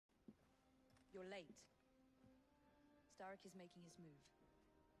You're late. Starrick is making his move.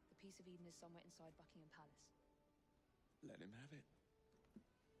 The Piece of Eden is somewhere inside Buckingham Palace. Let him have it.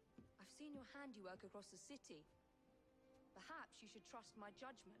 I've seen your handiwork across the city. Perhaps you should trust my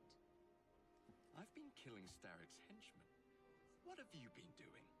judgment. I've been killing Starrick's henchmen. What have you been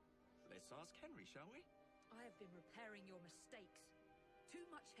doing? Let's ask Henry, shall we? I have been repairing your mistakes. Too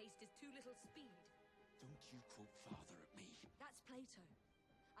much haste is too little speed. Don't you quote Father at me. That's Plato.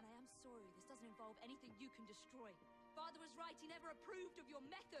 And I am sorry, this doesn't involve anything you can destroy. Father was right, he never approved of your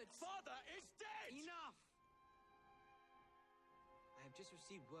methods. Father is dead! Enough! I have just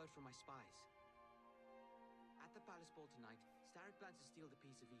received word from my spies. At the palace ball tonight, Starrick plans to steal the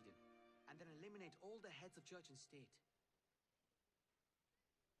Piece of Eden, and then eliminate all the heads of church and state.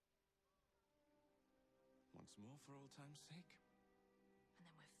 Once more for old time's sake? And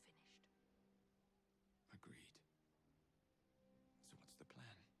then we're finished. Agreed. So what's the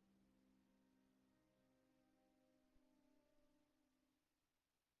plan?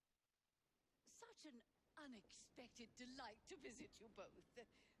 Such an unexpected delight to visit you both.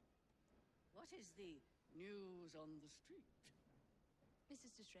 What is the news on the street?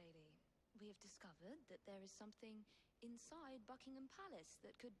 Mrs. Disraeli, we have discovered that there is something inside Buckingham Palace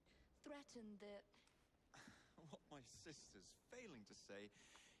that could threaten the... What my sister's failing to say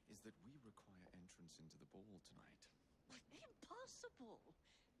is that we require entrance into the ball tonight. Impossible!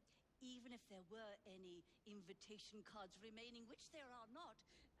 Even if there were any invitation cards remaining, which there are not,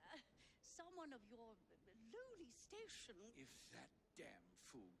 someone of your lowly station... If that damn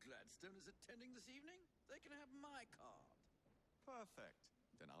fool Gladstone is attending this evening, they can have my card. Perfect.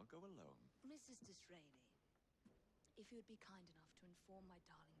 Then I'll go alone. Mrs. Disraeli, if you would be kind enough to inform my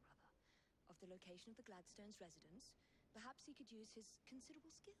darling brother of the location of the Gladstones' residence, perhaps he could use his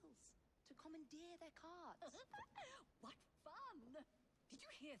considerable skills to commandeer their cards. What fun! Did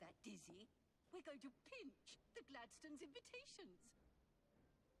you hear that, Dizzy? We're going to pinch the Gladstones' invitations.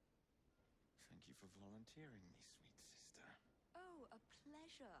 Thank you for volunteering me, sweet sister. Oh, a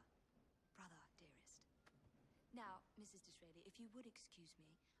pleasure, brother, dearest. Now, Mrs. Disraeli, if you would excuse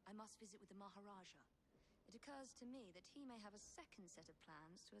me, I must visit with the Maharaja. It occurs to me that he may have a second set of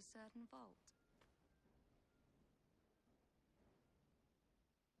plans to a certain vault.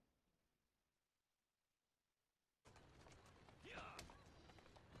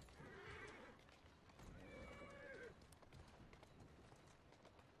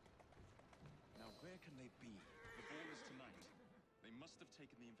 Now, where can they be? The ball is tonight. They must have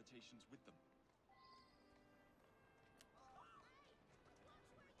taken the invitations with them.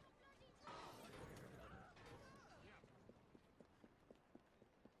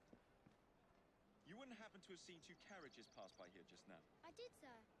 You wouldn't happen to have seen two carriages pass by here just now? I did,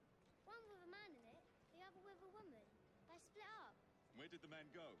 sir. One with a man in it, the other with a woman. They split up. Where did the man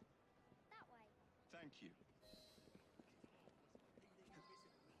go? That way. Thank you.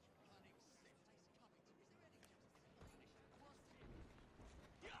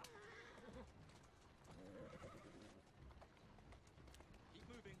 Keep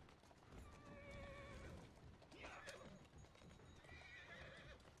moving.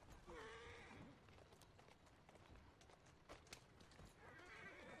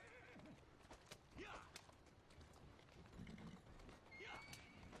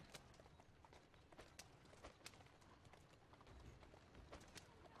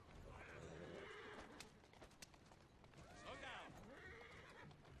 Slow down.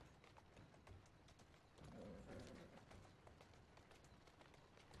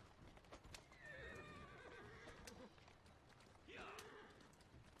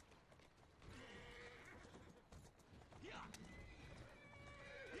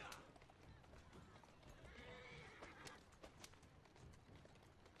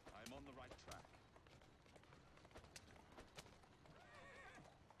 I'm on the right track.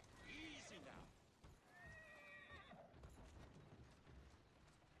 Easy now.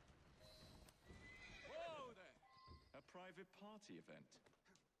 Whoa there! A private party event.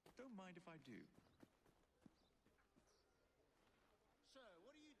 Don't mind if I do. Sir,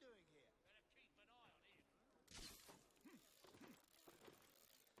 what are you doing here? Better keep an eye on him.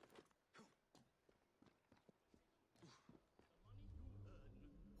 The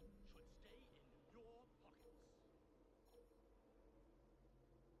money you earn should stay in your pockets. Get the intruder!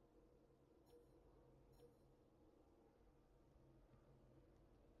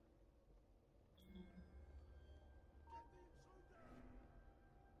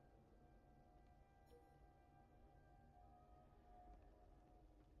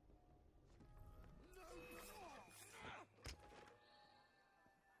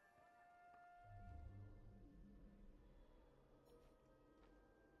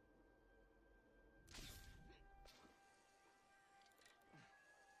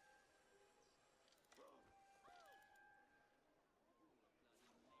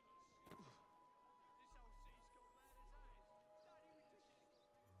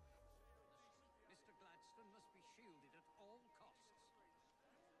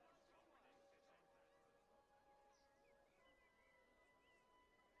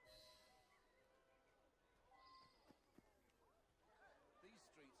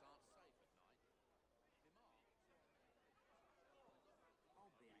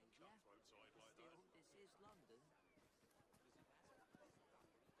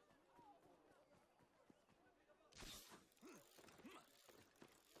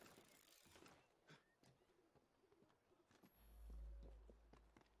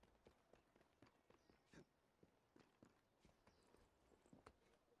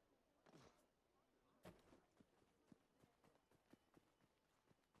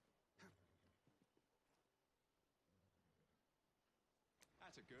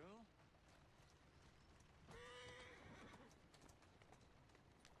 a girl.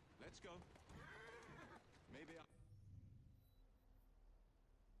 Let's go. Maybe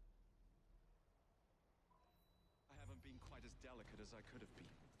I haven't been quite as delicate as I could have been.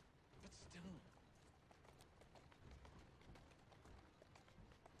 But still.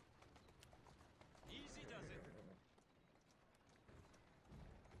 Easy does it.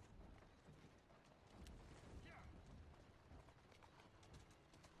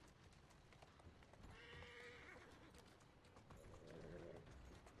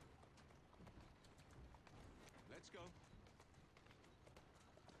 Let's go.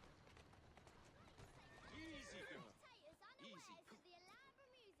 Easy, girl. Easy. Of the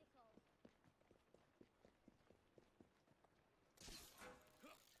elaborate musical.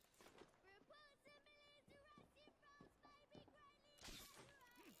 Reports of millions of rats in France may be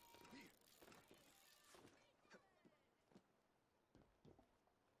greatly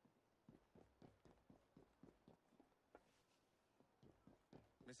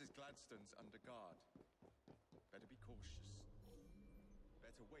Mrs. Gladstone's under guard. Better be cautious.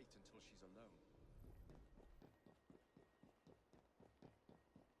 Better wait until she's alone.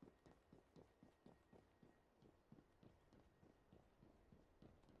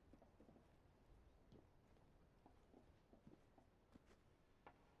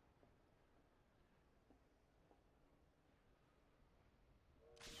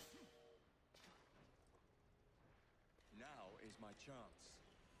 Now is my chance.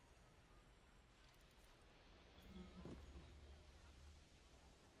 He's late.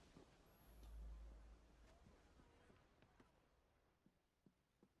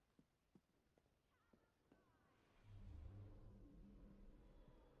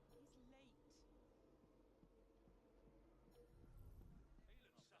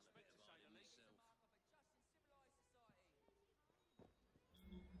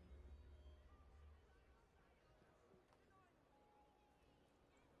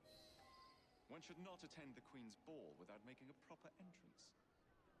 One should not attend the Queen's ball without making a proper entrance.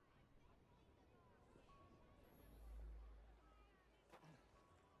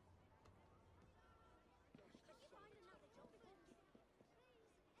 Could you find another job for me?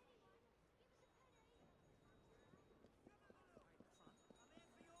 Please, anyone, give us a penny. I'm here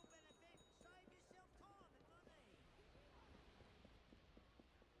for your benefit. Save yourself time and money.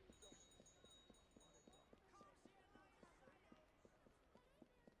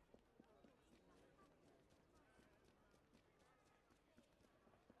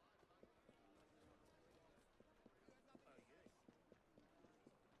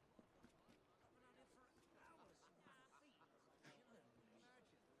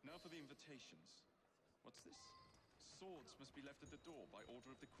 Now for the invitations. What's this? Swords must be left at the door by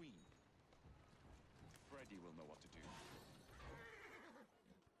order of the Queen. Freddie will know what to do.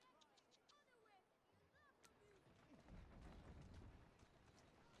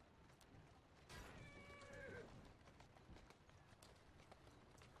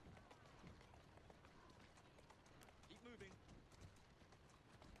 Keep moving.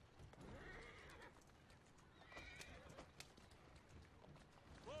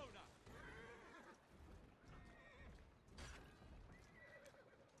 Whoa now!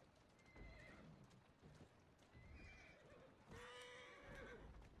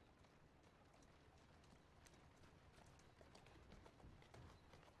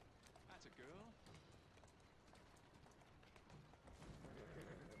 That's a girl.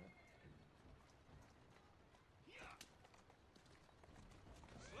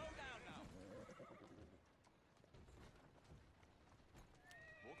 Slow down now.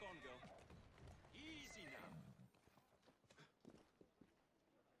 Walk on, girl. Easy now.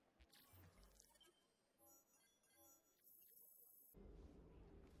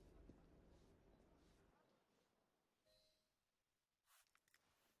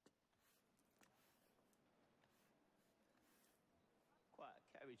 Quite a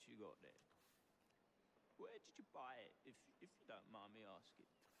carriage you got there. Where did you buy it, if you don't mind me asking?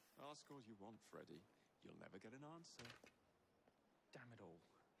 Ask all you want, Freddie. You'll never get an answer. Damn it all.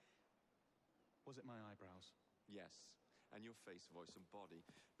 Was it my eyebrows? Yes, and your face, voice, and body.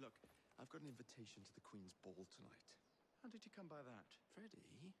 Look, I've got an invitation to the Queen's ball tonight. How did you come by that?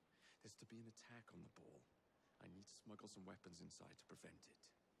 Freddie, there's to be an attack on the ball. I need to smuggle some weapons inside to prevent it.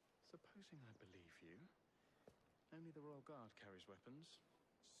 Supposing I believe you. Only the Royal Guard carries weapons.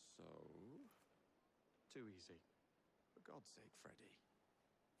 So? Too easy. For God's sake, Freddie.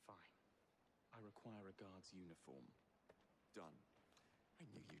 Fine. I require a guard's uniform. Done. I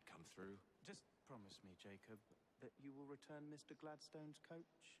knew you'd come through. Just promise me, Jacob, that you will return Mr. Gladstone's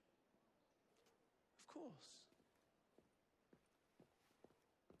coach. Of course.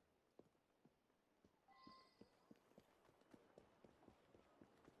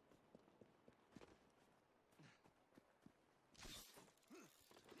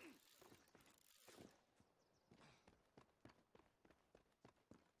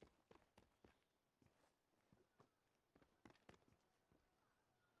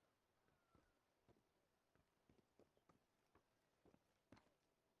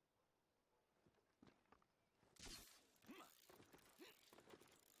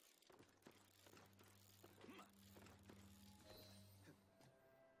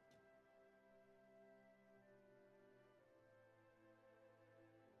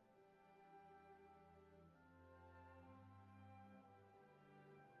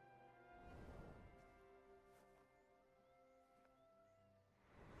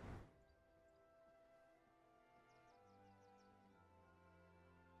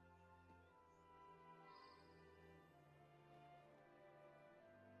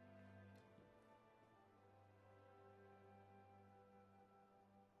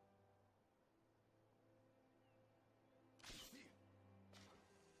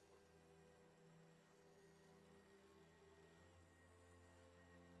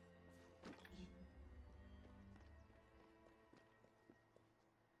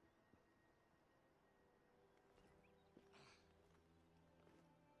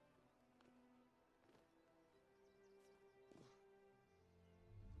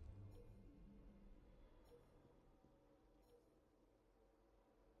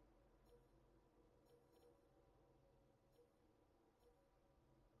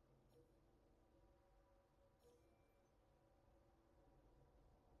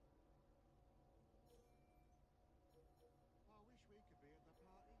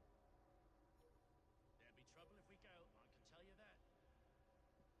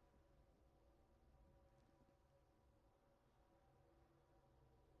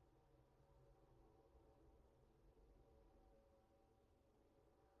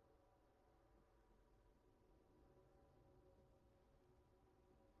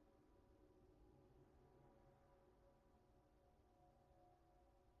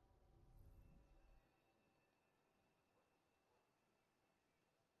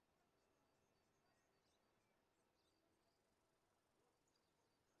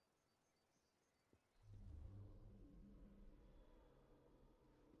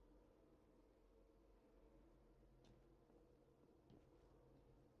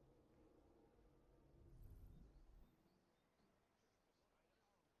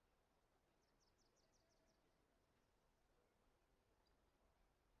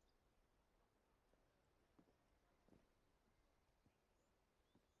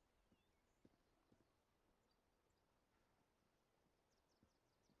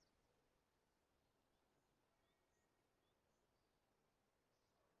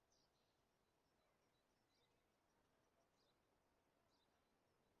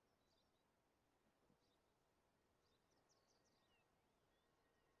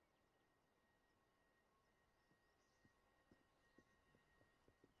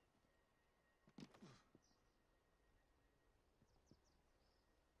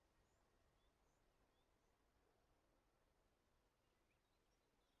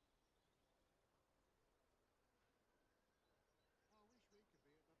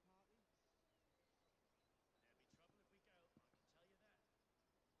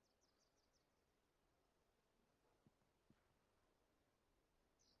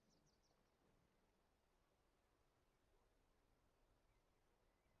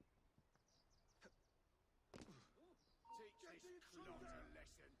 not a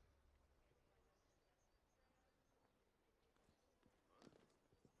lesson.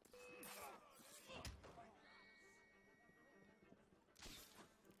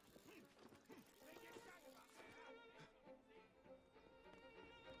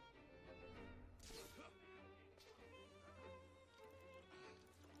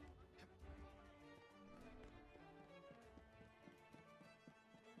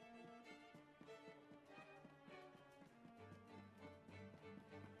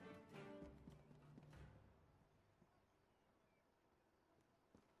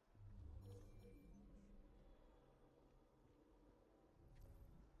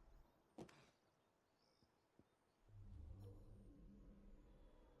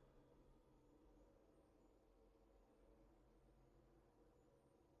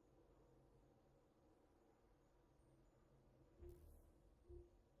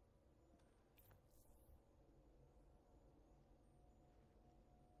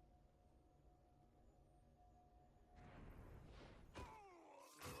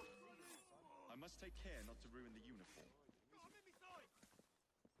 I must take care not to ruin the uniform.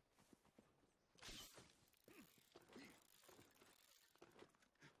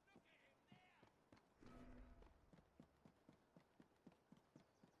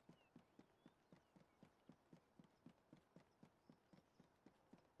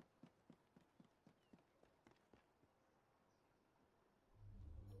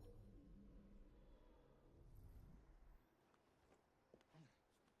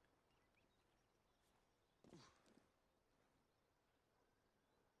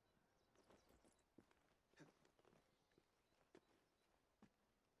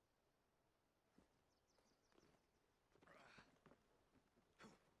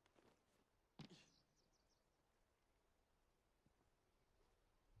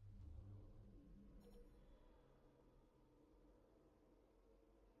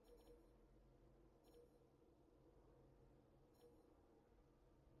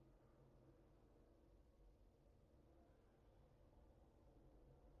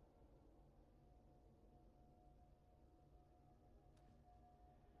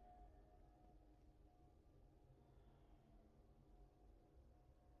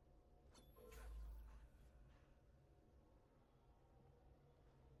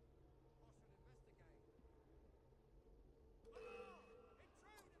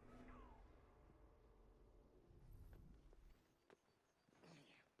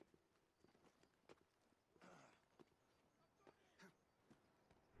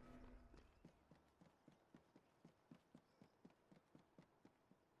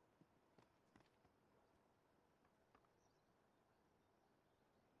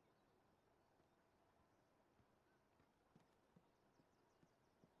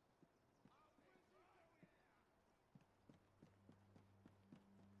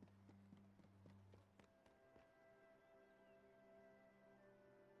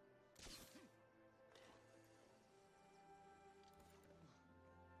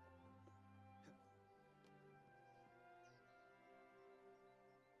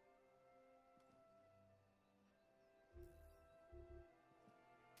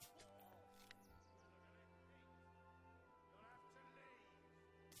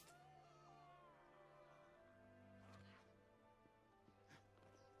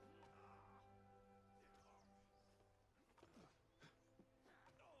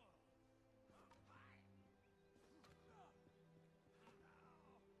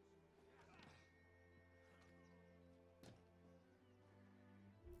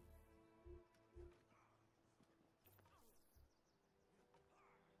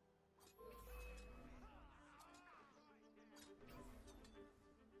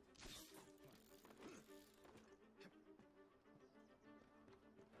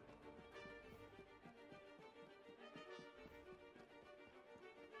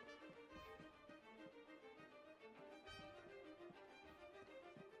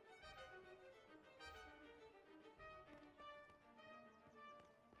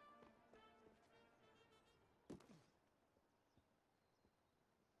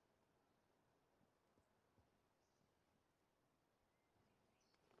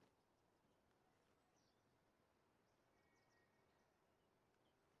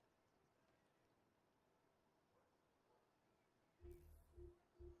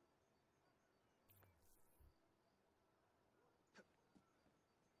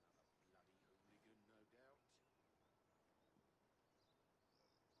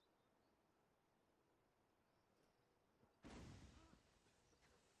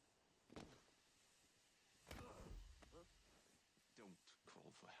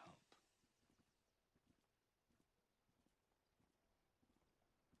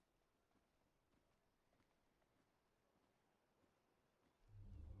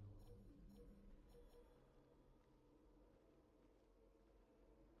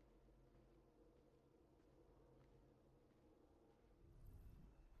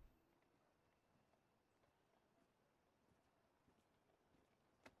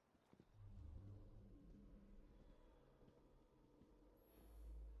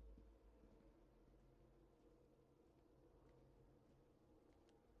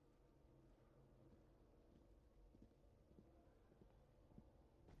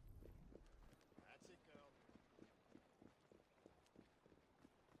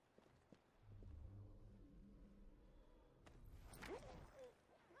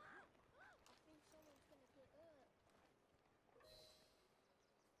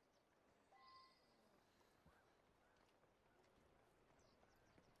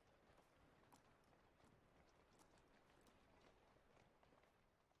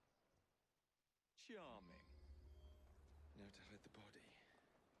 Charming. Now to hide the body.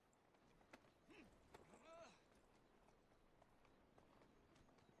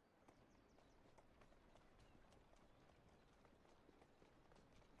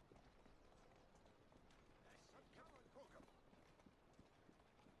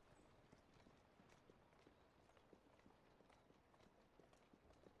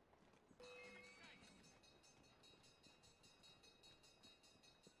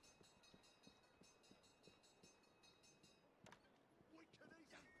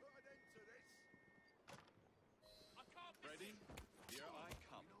 Ready? Here I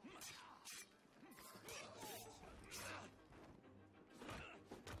come.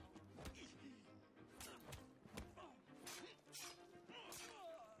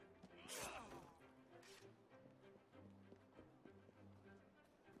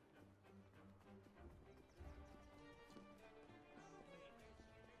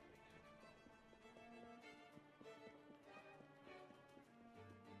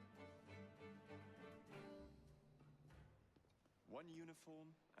 One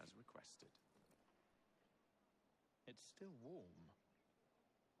uniform as requested. It's still warm.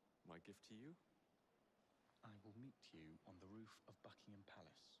 My gift to you? I will meet you on the roof of Buckingham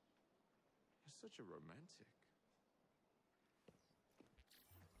Palace. You're such a romantic.